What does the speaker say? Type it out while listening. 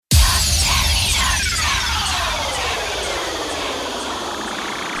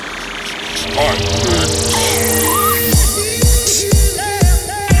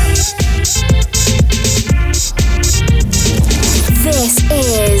This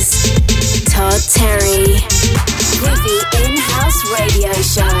is Todd Terry with the In-House Radio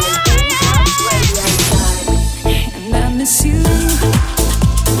Show. And I miss you.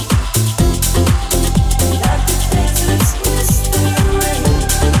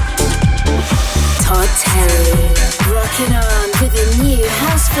 Todd Terry, rocking on with a new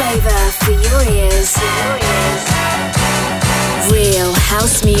house flavor for your ears. Real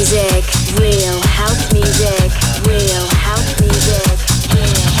house music, real house music, real house music.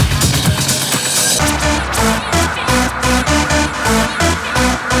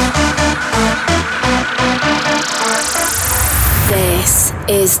 This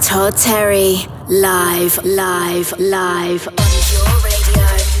is Todd Terry, live on your radio.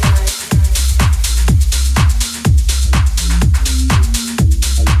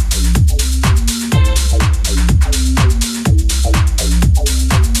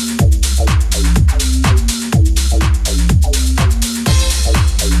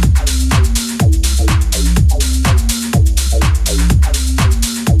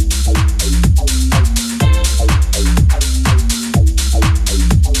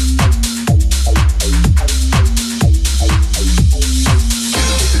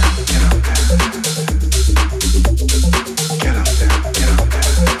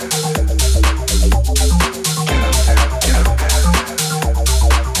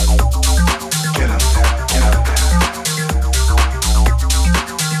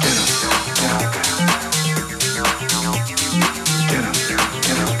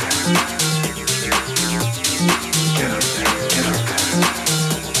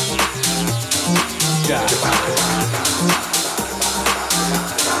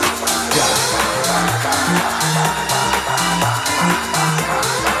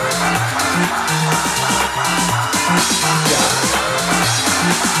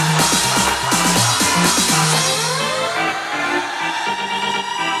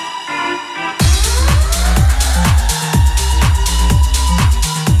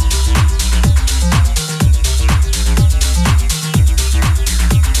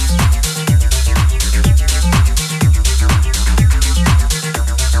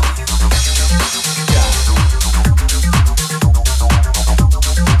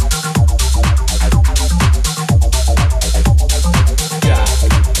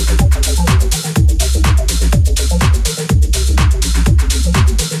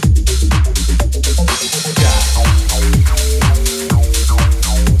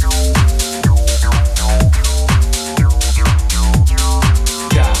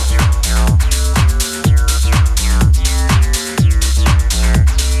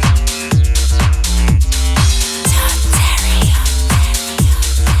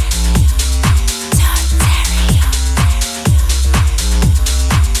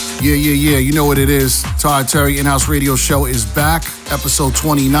 Yeah, you know what it is. Todd Terry In-House Radio Show is back. Episode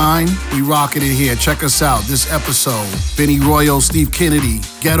 29. We rocking it here. Check us out. This episode, Benny Royal, Steve Kennedy,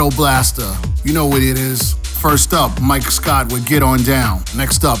 Ghetto Blaster. You know what it is. First up, Mike Scott with Get On Down.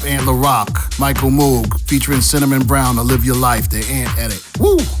 Next up, Antler Rock, Michael Moog, featuring Cinnamon Brown, To Live Your Life, the Ant Edit.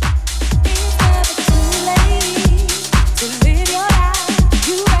 Woo!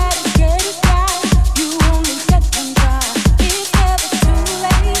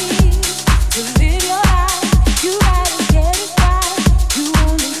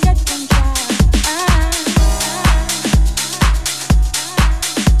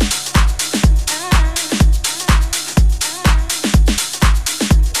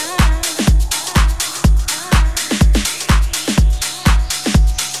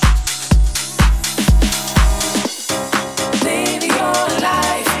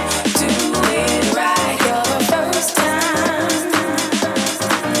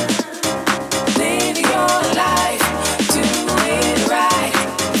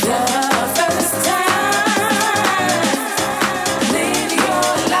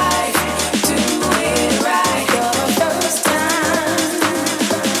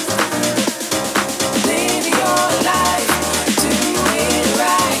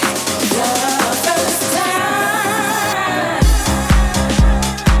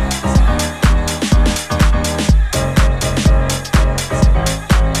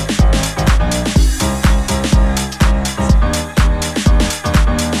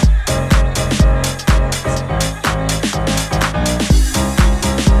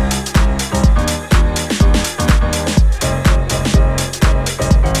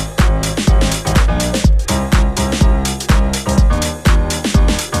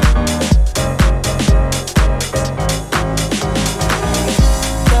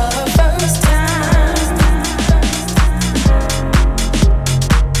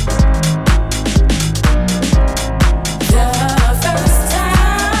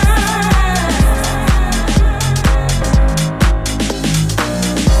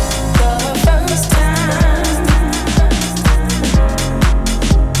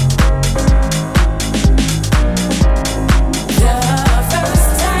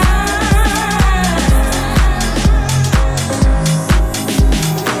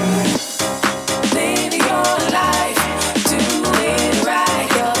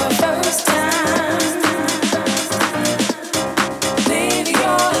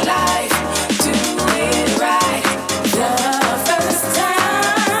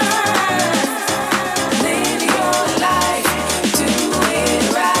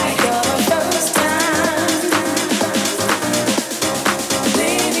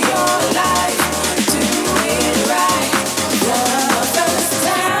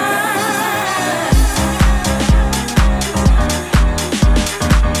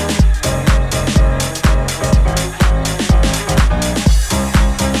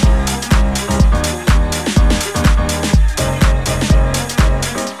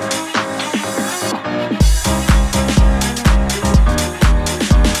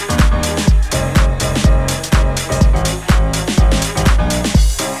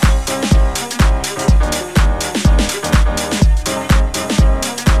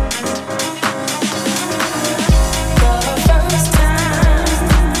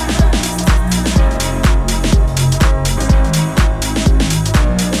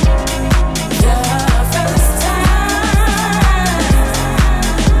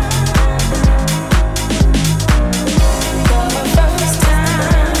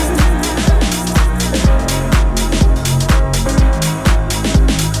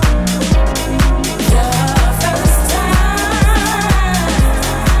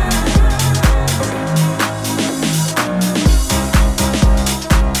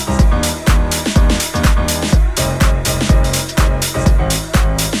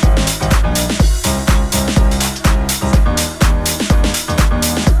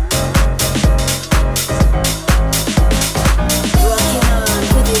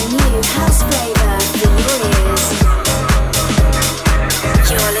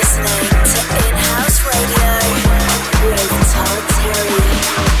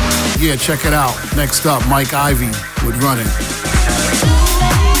 here. Check it out. Next up, Mike Ivy with Running.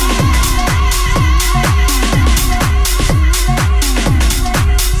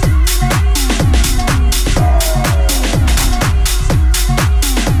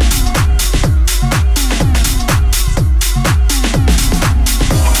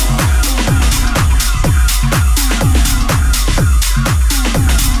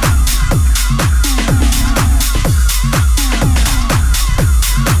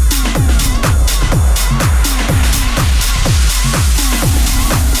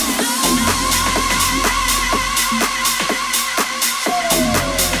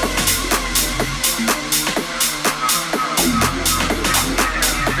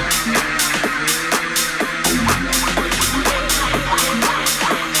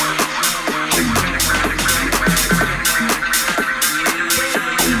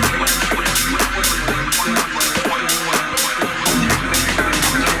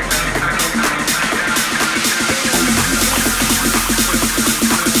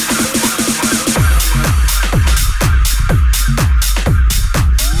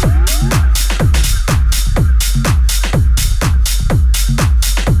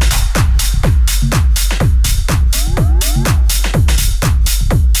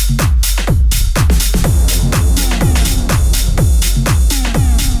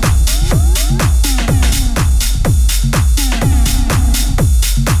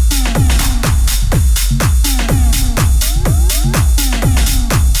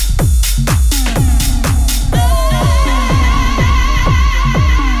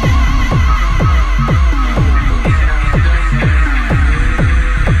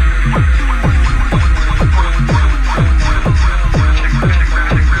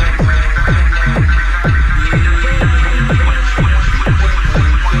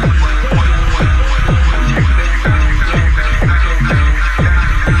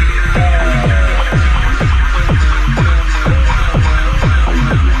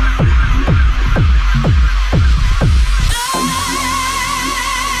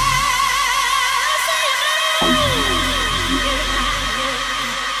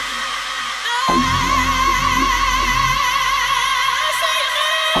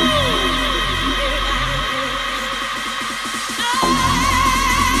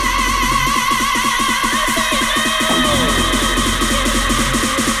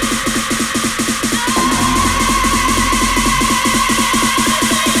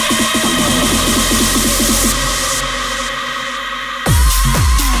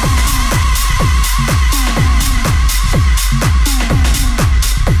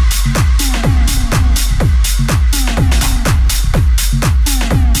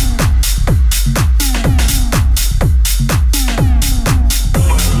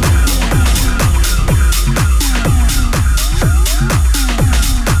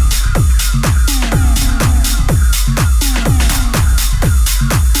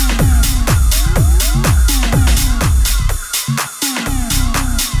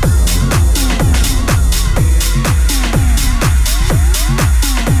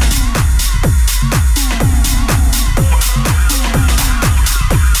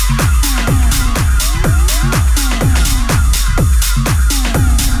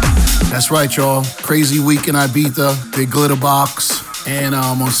 That's right, y'all. Crazy week in Ibiza, did Glitterbox, and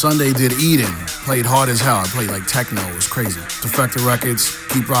on Sunday did Eden. Played hard as hell. I played like techno. It was crazy. Defected Records,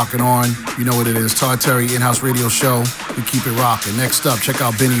 keep rocking on. You know what it is. Todd Terry in-house radio show. We keep it rocking. Next up, check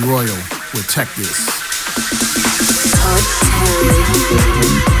out Benny Royal with Tech This. Todd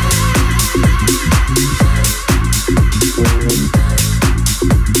Terry.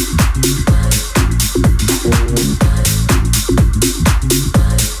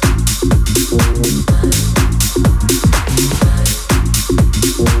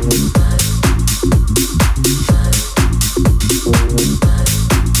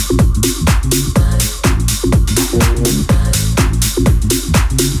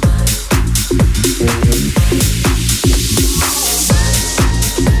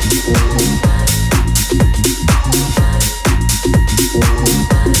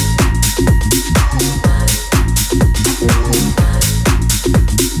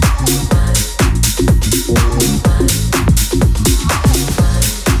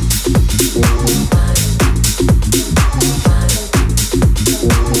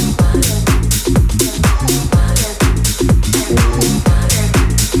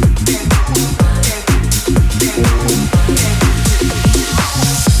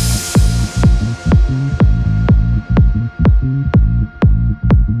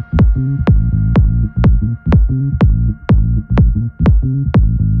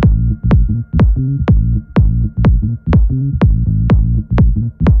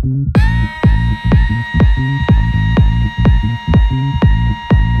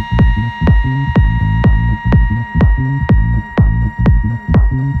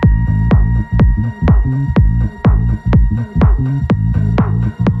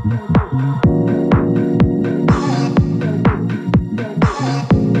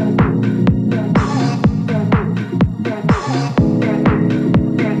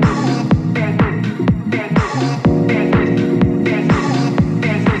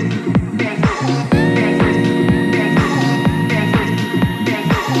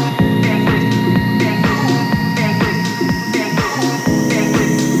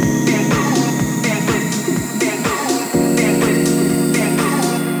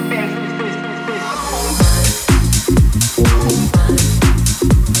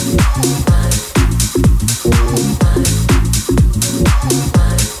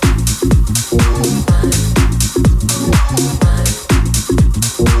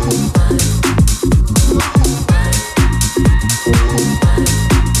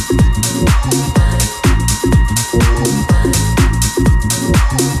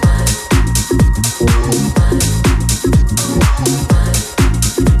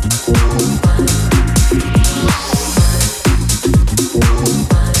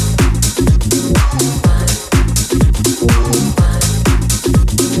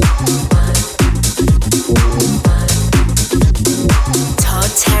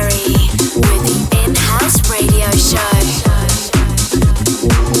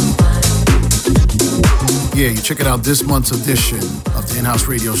 checking out this month's edition of the In-House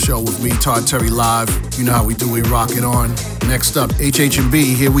Radio Show with me, Todd Terry Live. You know how we do, we rock it on. Next up,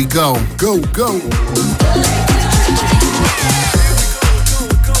 HH&B, here we go. Go, go.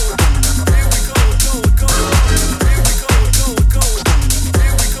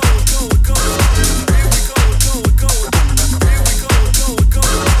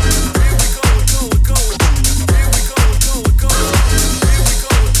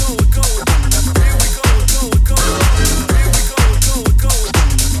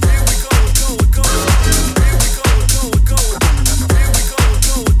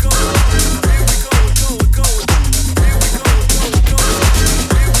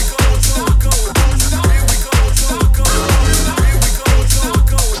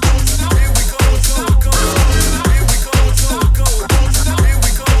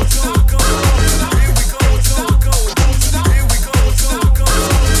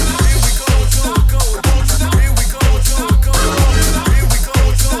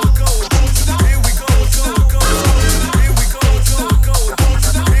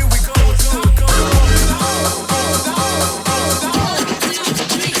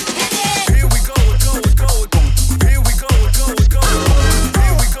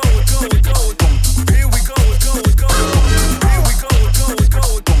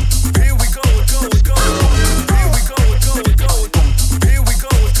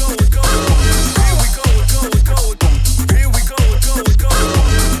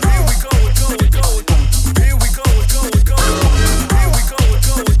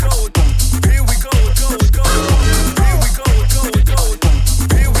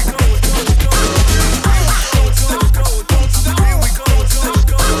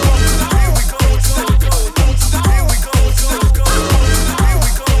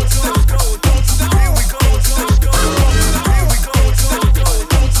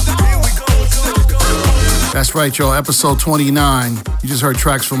 That's right, y'all. Episode 29. You just heard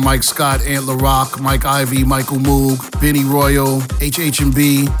tracks from Mike Scott, Antler Rock, Mike Ivy, Michael Moog, Benny Royal,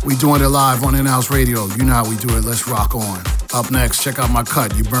 HH&B. We doing it live on In-House Radio. You know how we do it. Let's rock on. Up next, check out my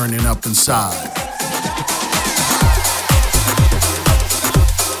cut. You burning up inside. Burning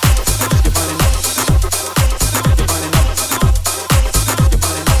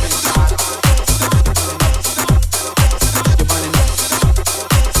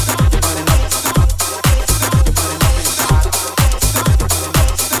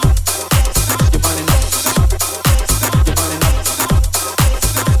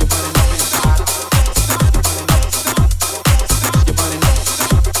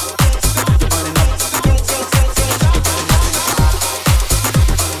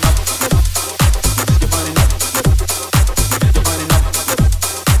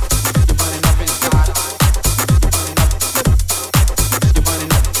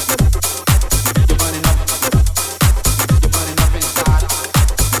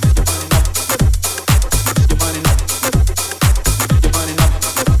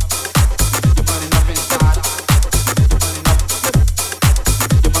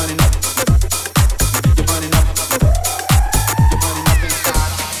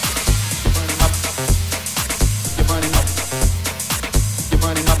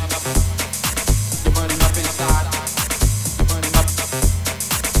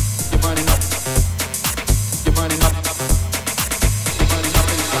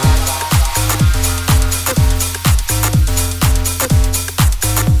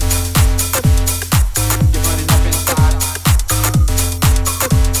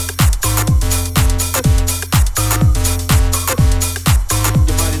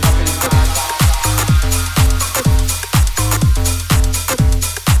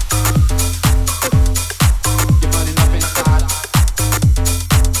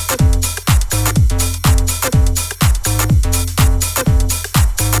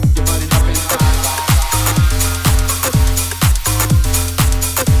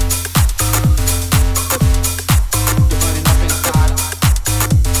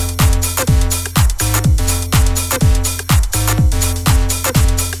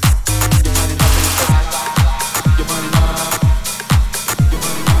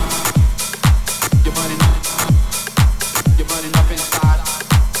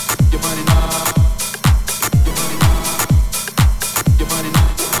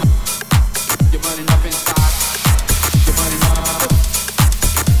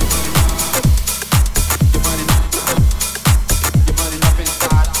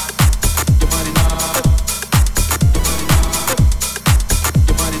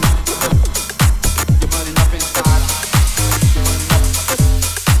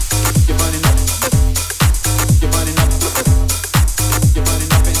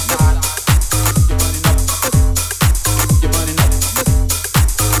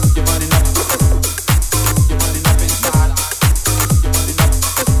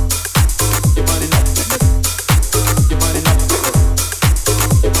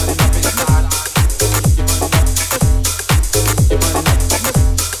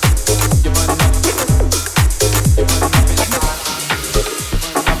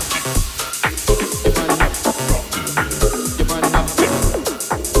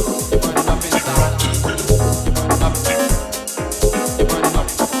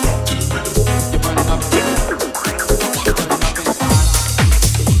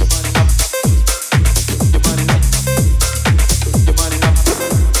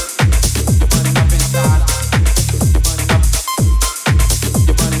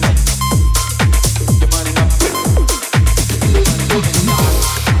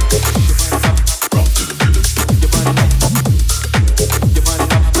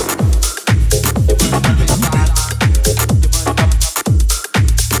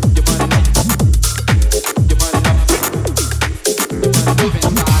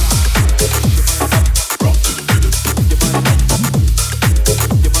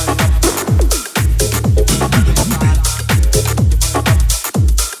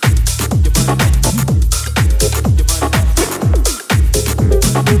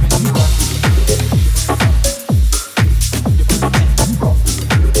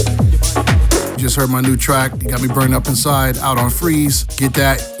just heard my new track, You Got Me Burned Up Inside, out on Freeze. Get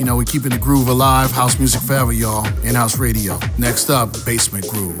that. You know, we're keeping the groove alive. House music forever, y'all. In-house radio. Next up, Basement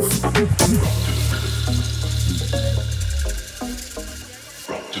Groove.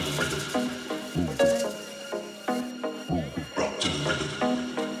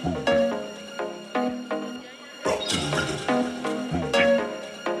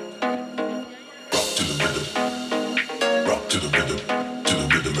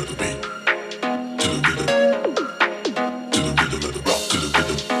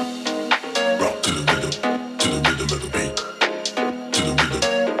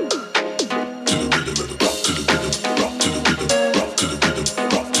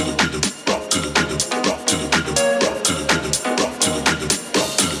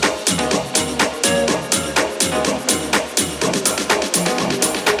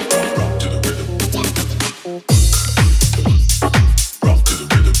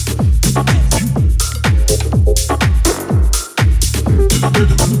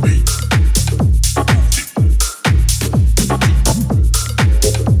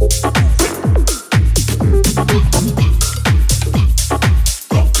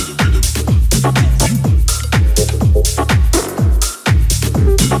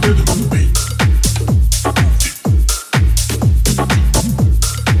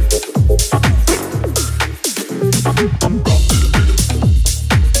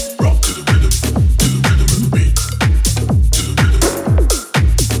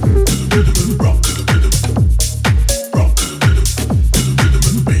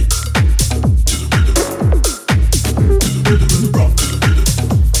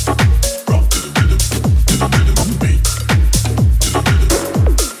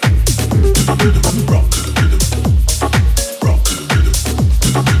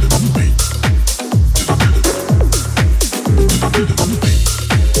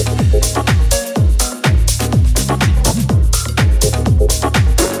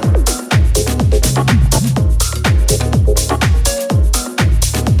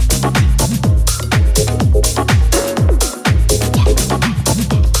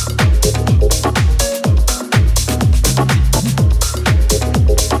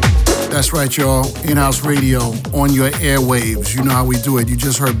 Right, y'all. In-house radio on your airwaves. You know how we do it. You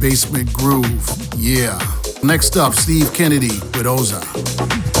just heard Basement Groove. Yeah. Next up, Steve Kennedy with Oza.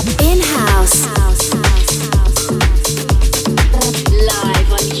 In-house.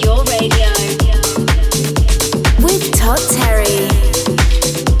 Live on your radio. With Todd Terry.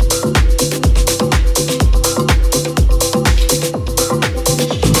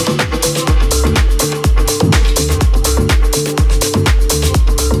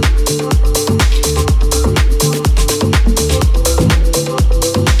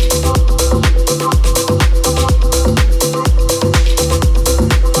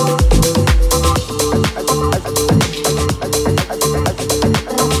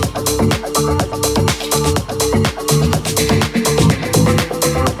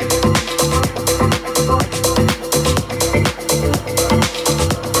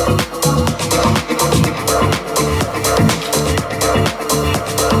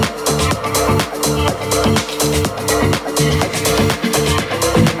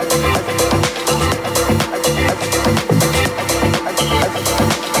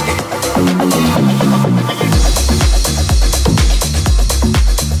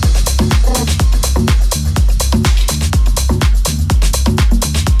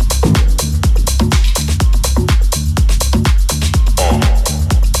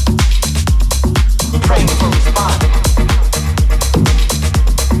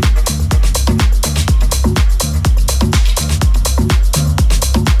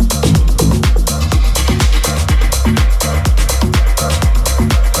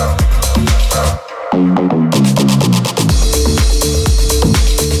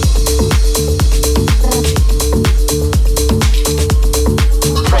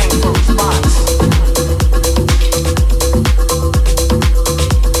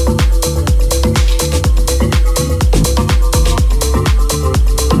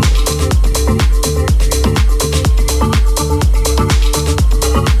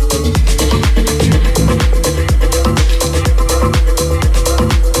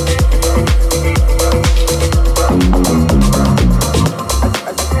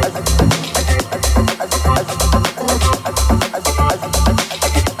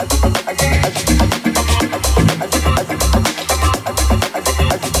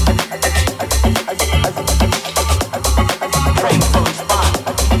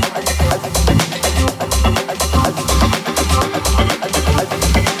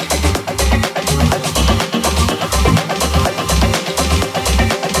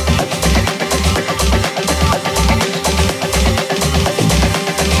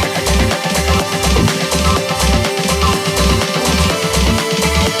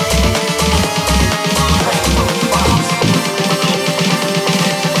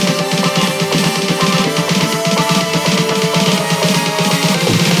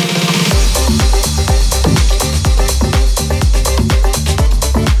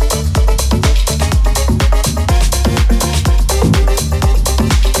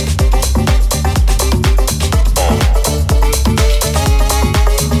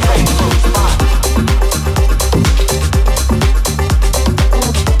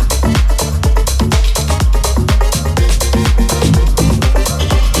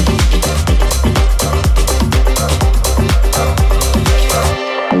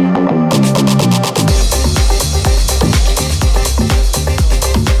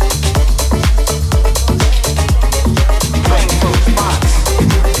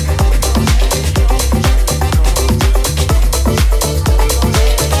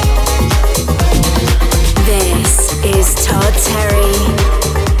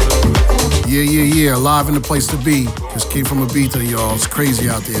 live in the place to be. Just came from Ibiza, y'all. It's crazy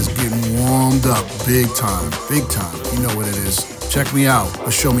out there. It's getting warmed up big time. Big time. You know what it is. Check me out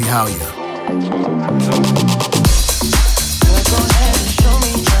or show me how ya.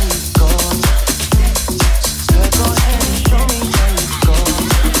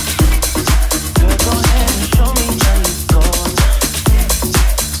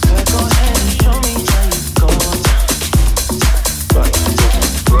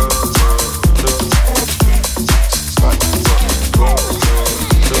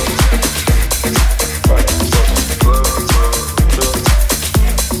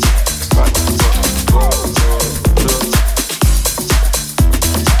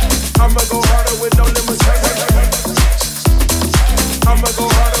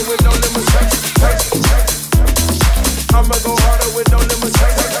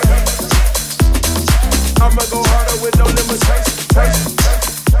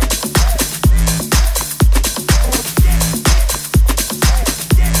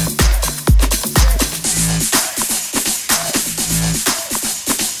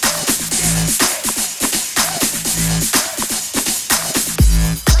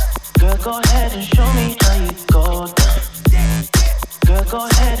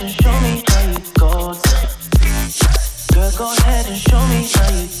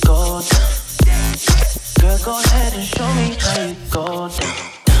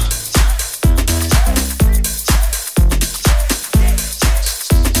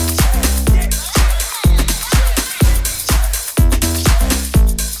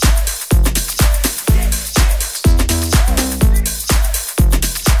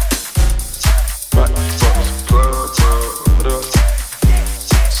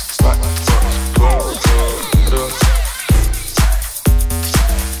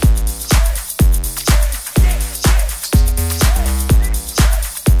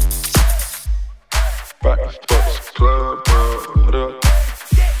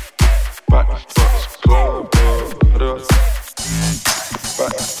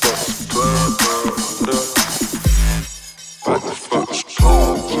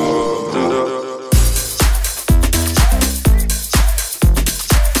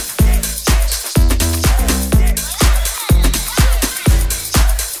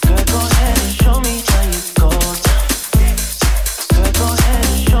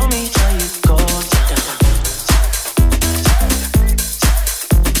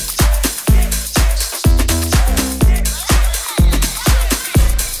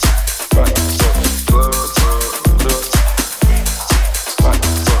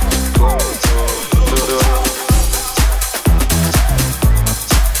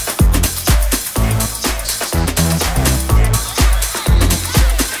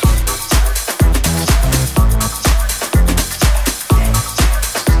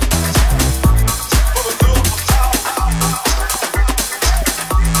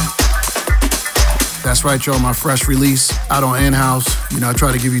 That's right, y'all, my fresh release out on In-House. You know, I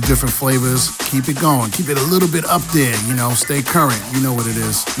try to give you different flavors. Keep it going. Keep it a little bit up there, you know, stay current. You know what it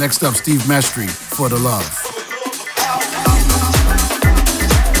is. Next up, Steve Mestry, For the Love.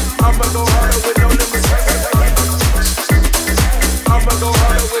 I'ma go harder with no limits. I'ma go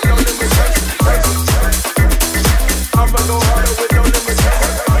harder with no limits. I'ma go harder with no limits.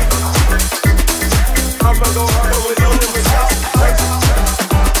 I'ma go harder with no limits.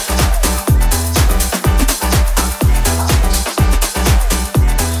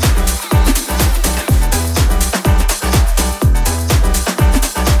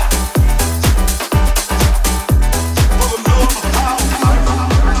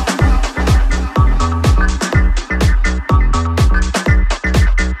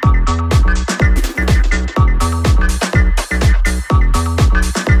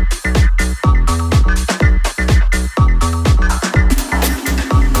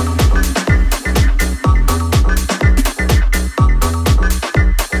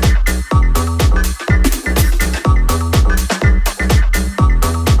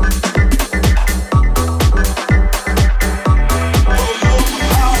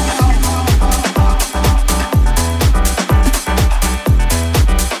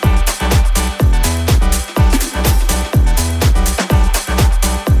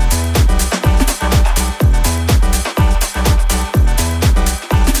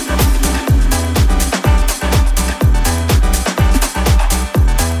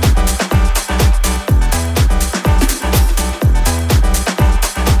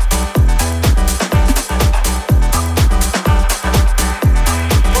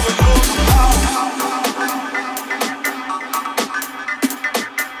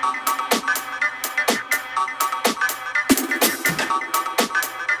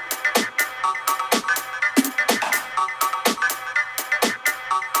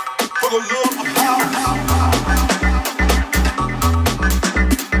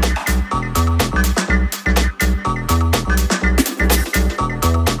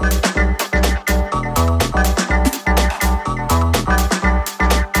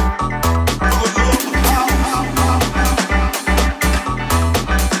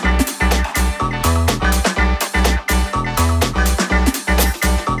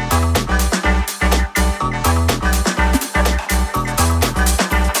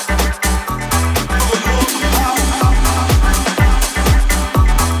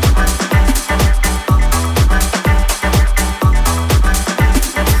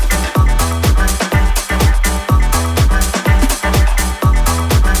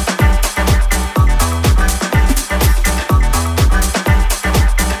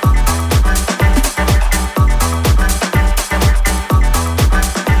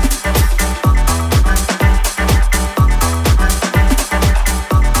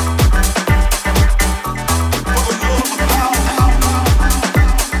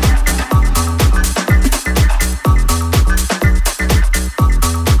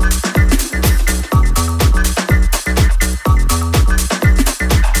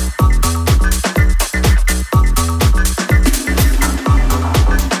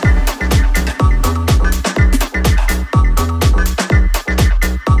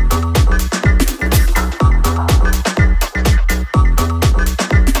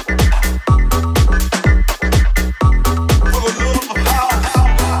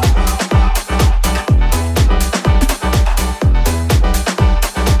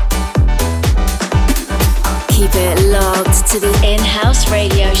 House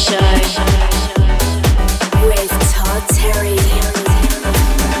Radio Show with Todd Terry.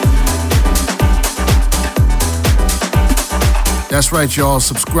 That's right, y'all.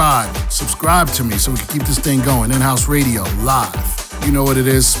 Subscribe to me so we can keep this thing going. In-house radio, live. You know what it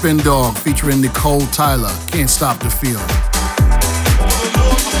is. Spin Dog featuring Nicole Tyler. Can't stop the feeling.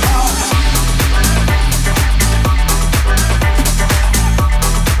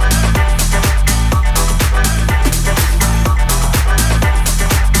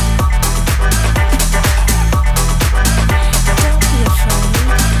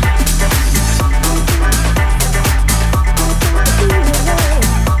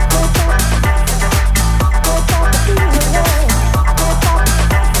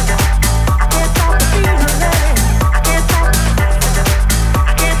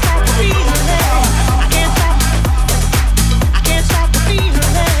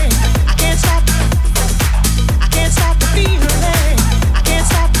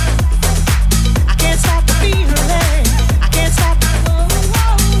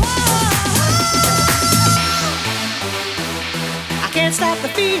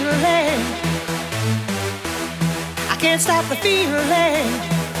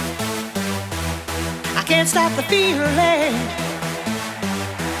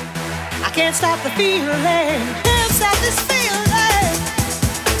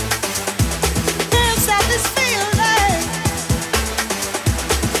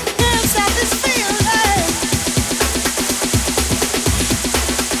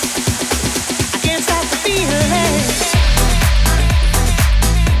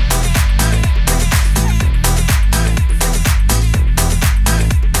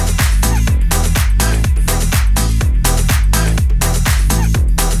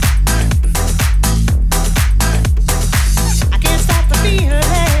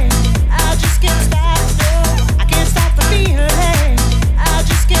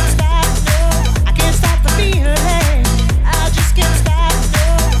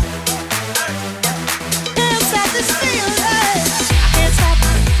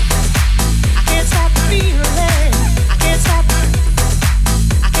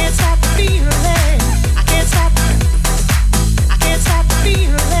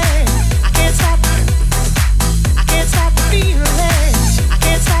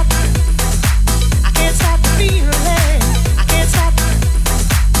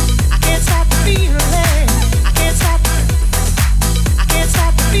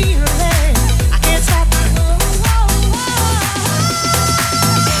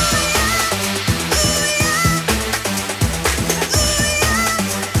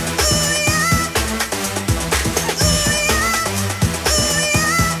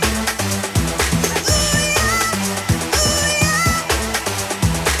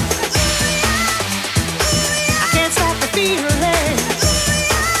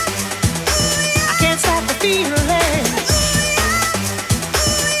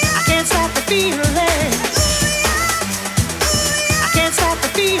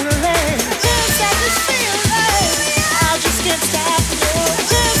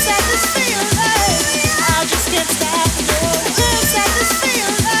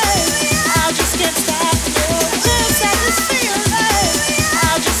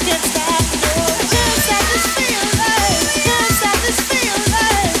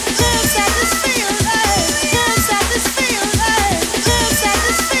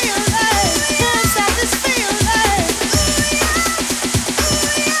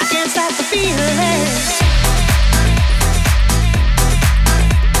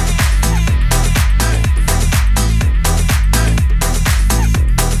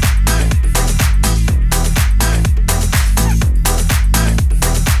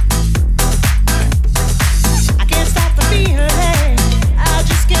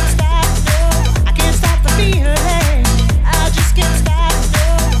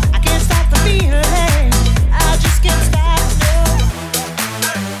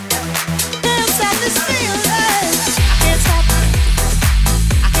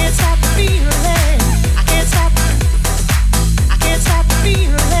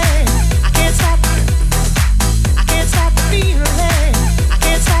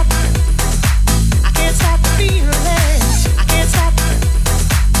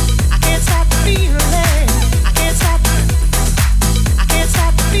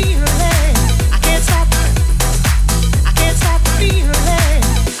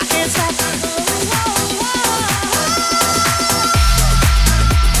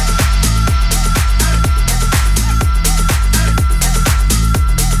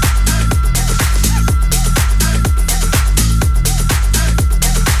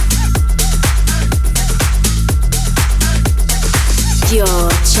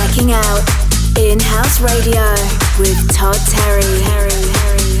 checking out In-House Radio with Todd Terry.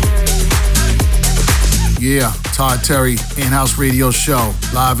 Yeah, Todd Terry, In-House Radio Show.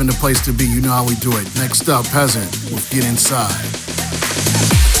 Live in the place to be. You know how we do it. Next up, Peasant with Get Inside.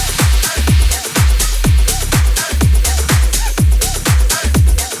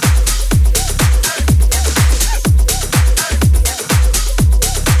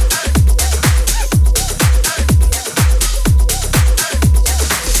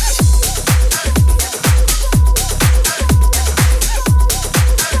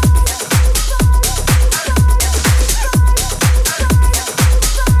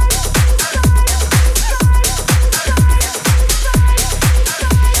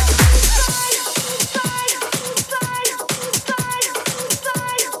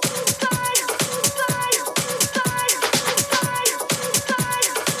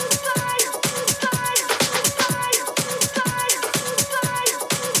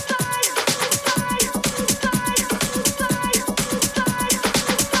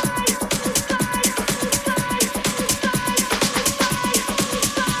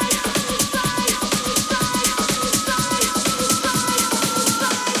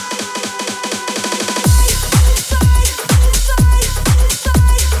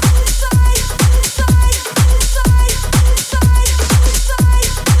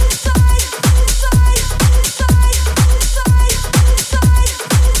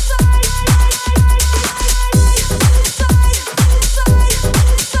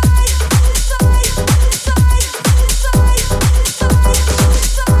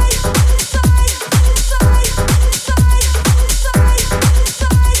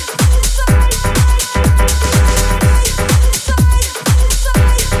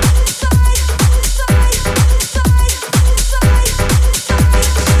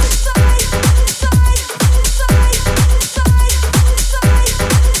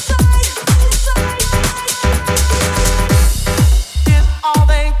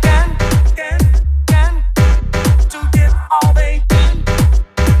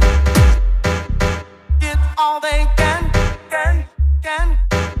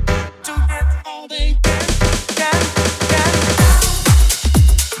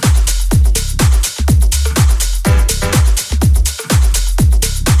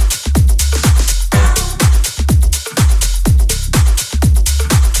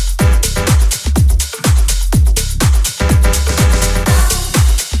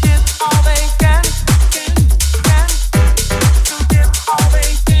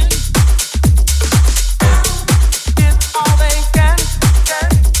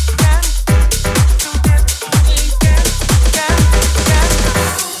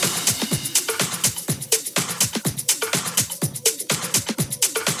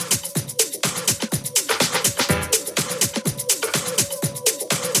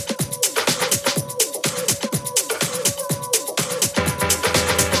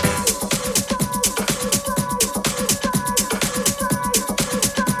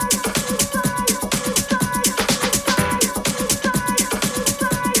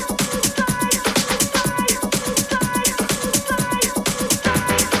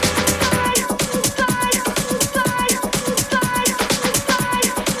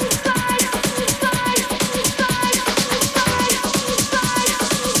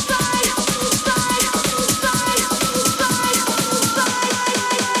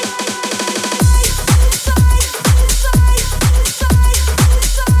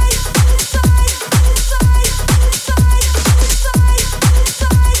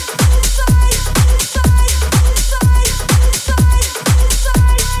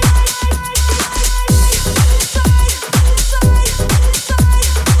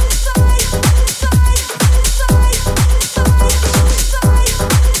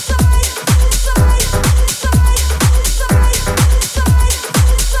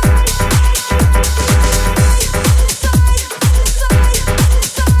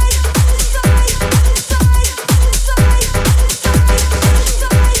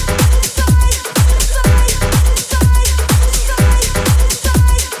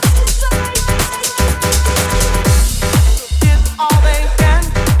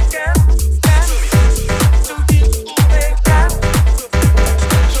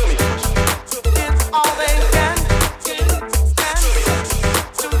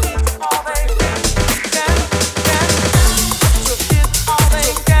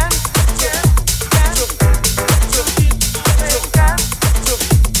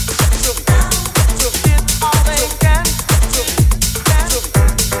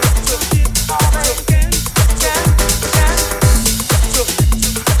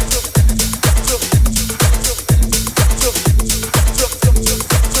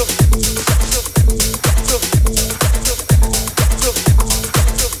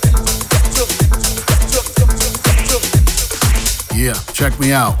 Yeah, check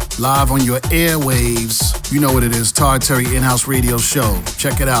me out. Live on your airwaves. You know what it is, Todd Terry In-House Radio Show.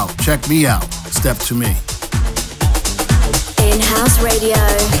 Check it out. Check me out. Step to me. In-House Radio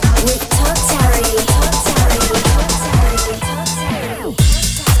with Todd Terry.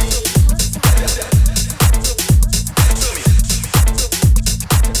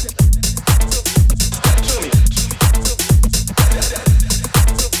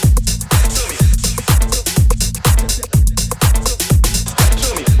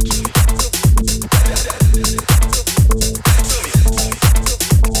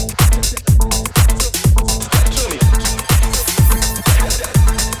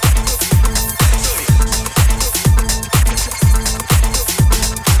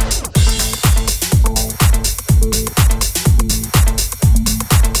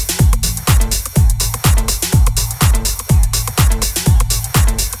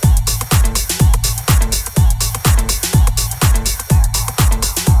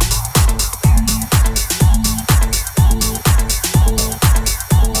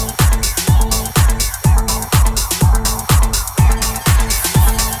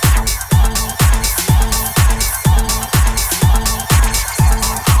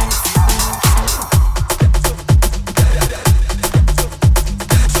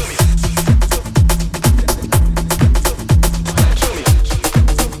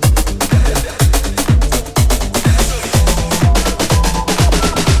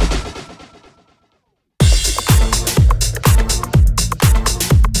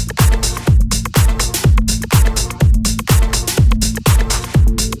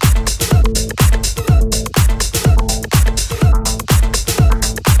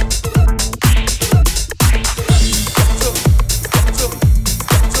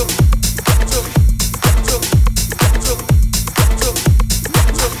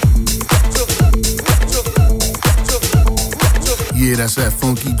 That's that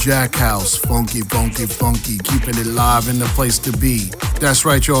funky jack house. Funky, funky, funky. Keeping it live in the place to be. That's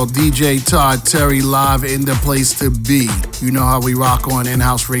right, y'all. DJ Todd Terry live in the place to be. You know how we rock on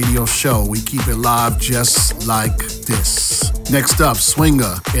In-House Radio Show. We keep it live just like this. Next up,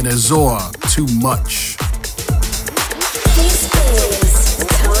 Swinger and Azor. Too Much. This is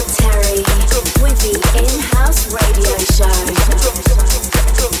Todd Terry with the In-House Radio Show.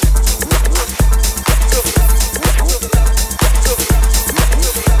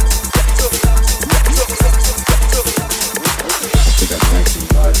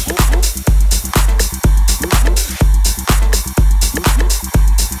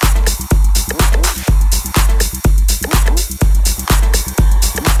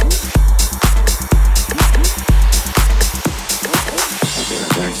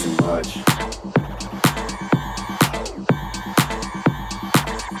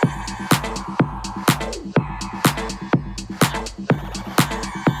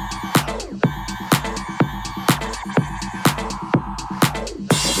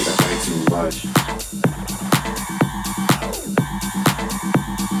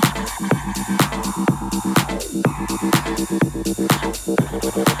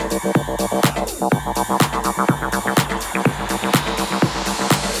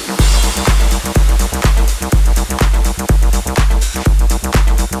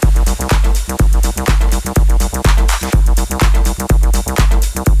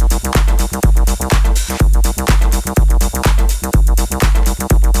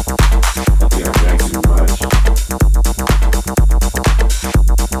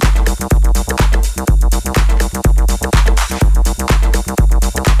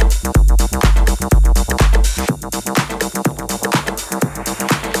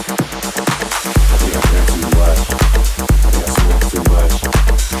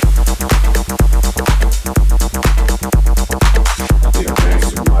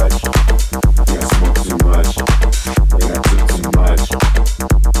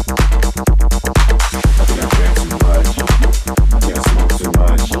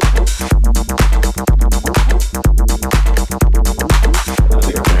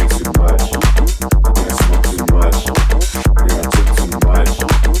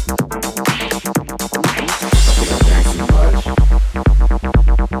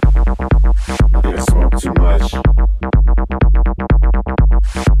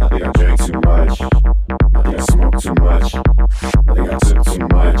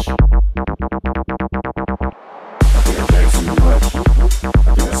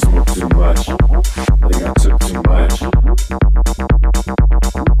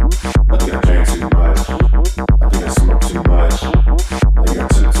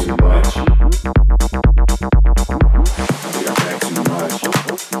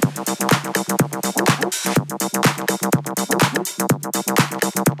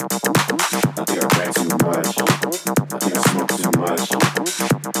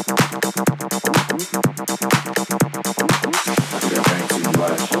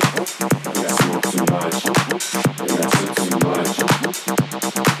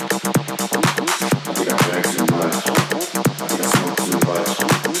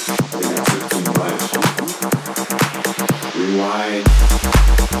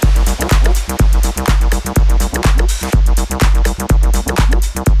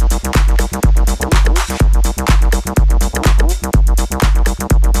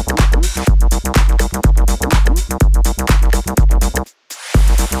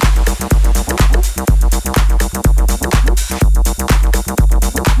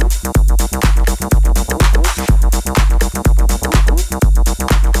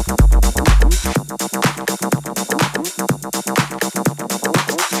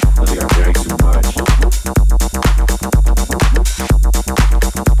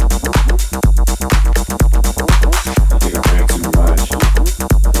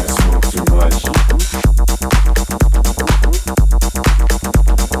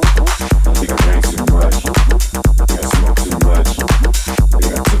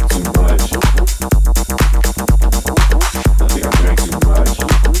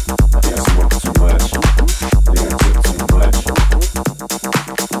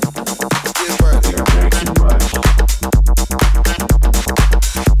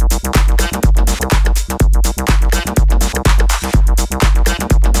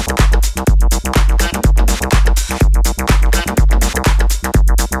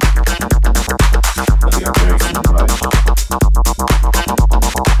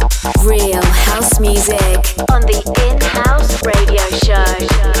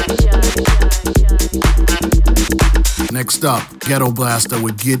 Next up, Ghetto Blaster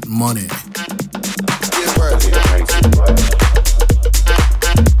with Get Money.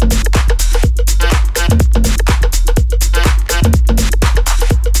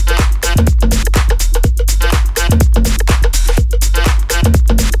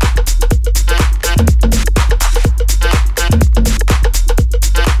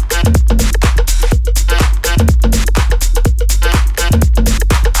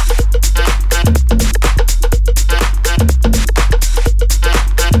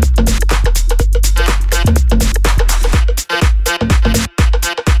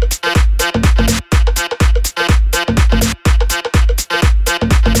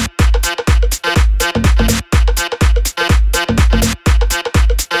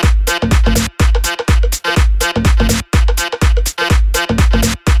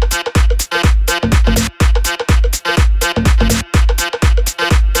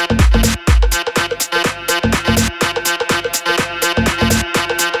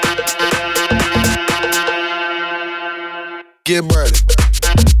 Get ready.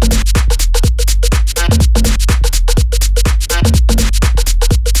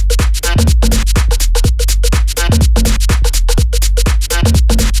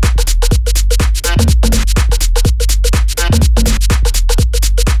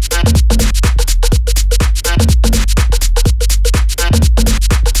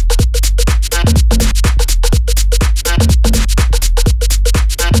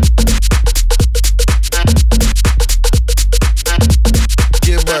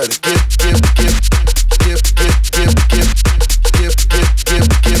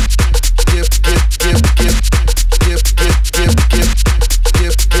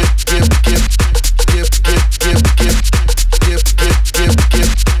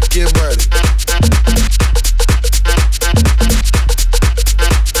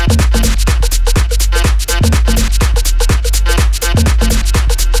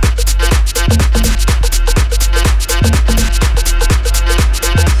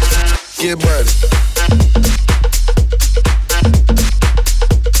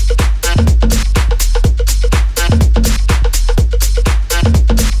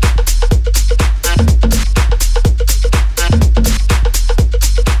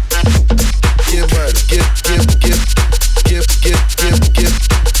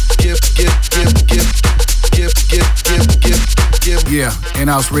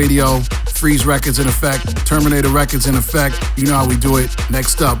 In-house radio, Freeze Records in effect, Terminator Records in effect. You know how we do it.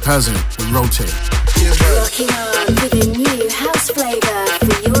 Next up, Peasant with Rotate. Rocking on with a new house flavor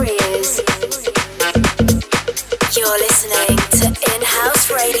for your ears. You're listening to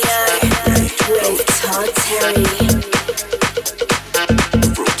In-House Radio with Todd Terry.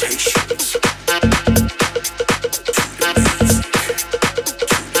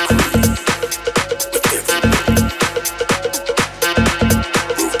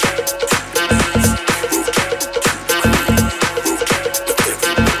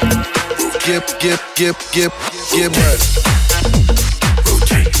 Get ready.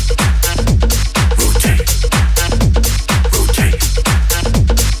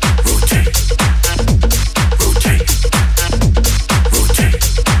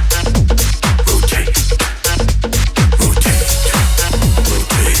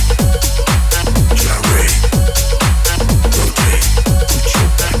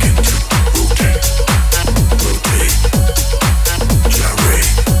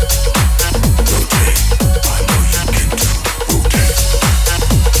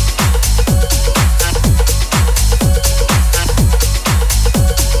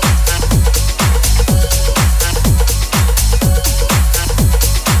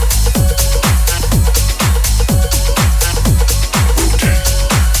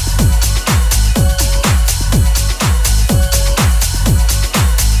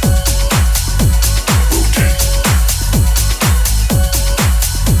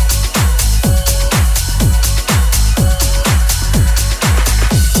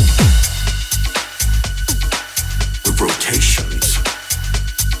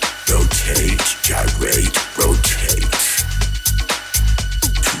 rotate, gyrate, rotate.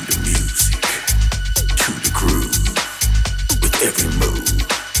 To the music, to the groove, with every move.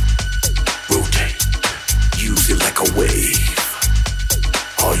 Rotate, use it like a wave.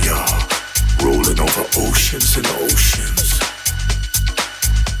 Oh yeah, rolling over oceans and oceans.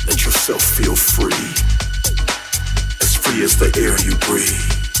 Let yourself feel free, as free as the air you breathe.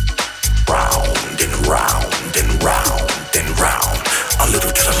 Round and round and round and round. A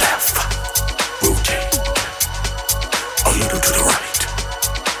little to the left, rotate. A little to the right,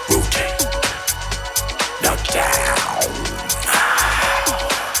 rotate. Now down,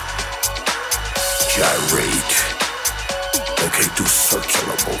 gyrate. Okay, do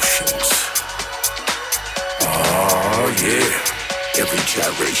circular motions. Oh yeah, every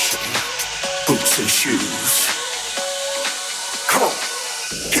gyration, boots and shoes. Come on,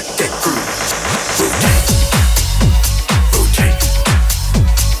 hit that groove. Rotate, rotate,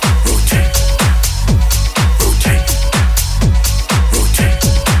 rotate, rotate, rotate,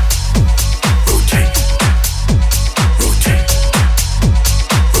 rotate, rotate,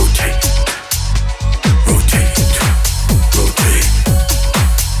 rotate, rotate, rotate,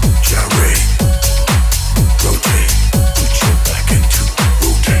 gyrate, rotate, put your back into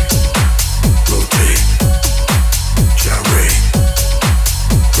rotate, rotate, gyrate,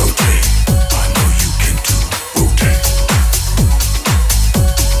 rotate. I know you can do rotate.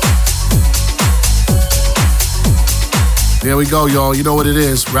 There we go, y'all. You know what it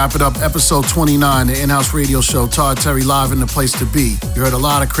is. Wrap it up. Episode 29, the in-house radio show. Todd Terry live in the place to be. You heard a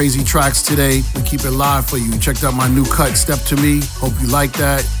lot of crazy tracks today. We keep it live for you. Checked out my new cut, Step to Me. Hope you like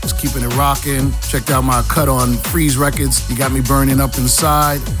that. Just keeping it rocking. Checked out my cut on Freeze Records. You got me burning up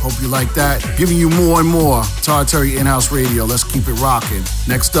inside. Hope you like that. Giving you more and more. Todd Terry in-house radio. Let's keep it rocking.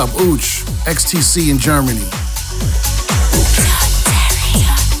 Next up, Ooch, XTC in Germany.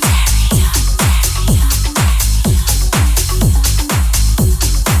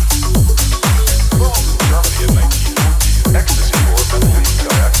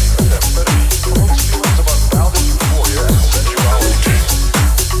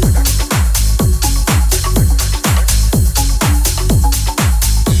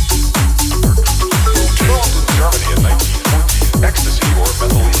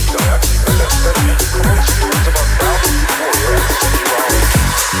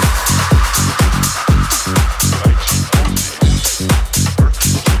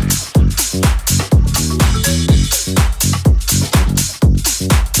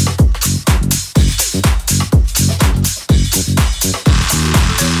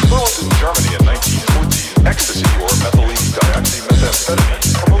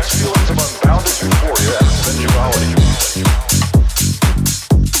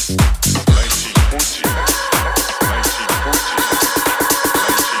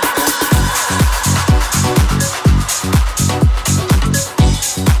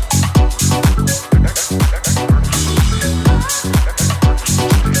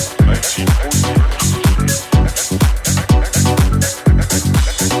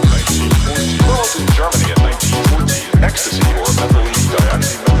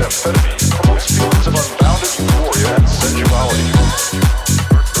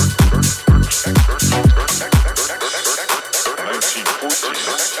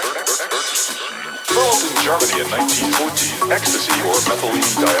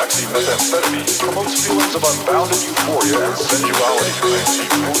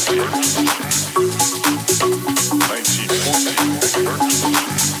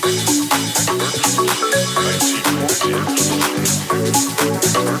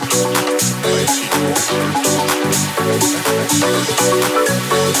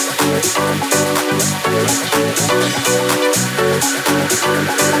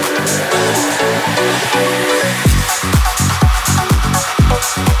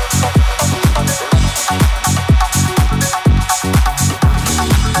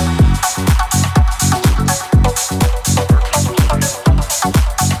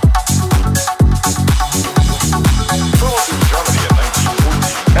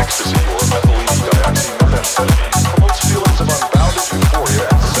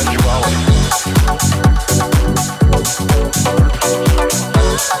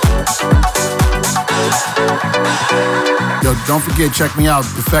 Don't forget, check me out,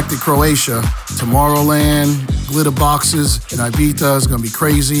 Defected Croatia, Tomorrowland, Glitter Boxes in Ibiza is going to be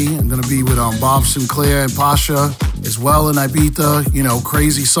crazy. I'm going to be with Bob Sinclair and Pasha as well in Ibiza. You know,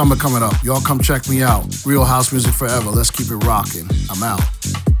 crazy summer coming up. Y'all come check me out. Real house music forever. Let's keep it rocking. I'm out.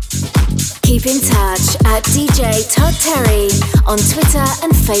 Keep in touch at DJ Todd Terry on Twitter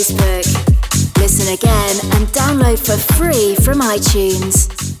and Facebook. Listen again and download for free from iTunes.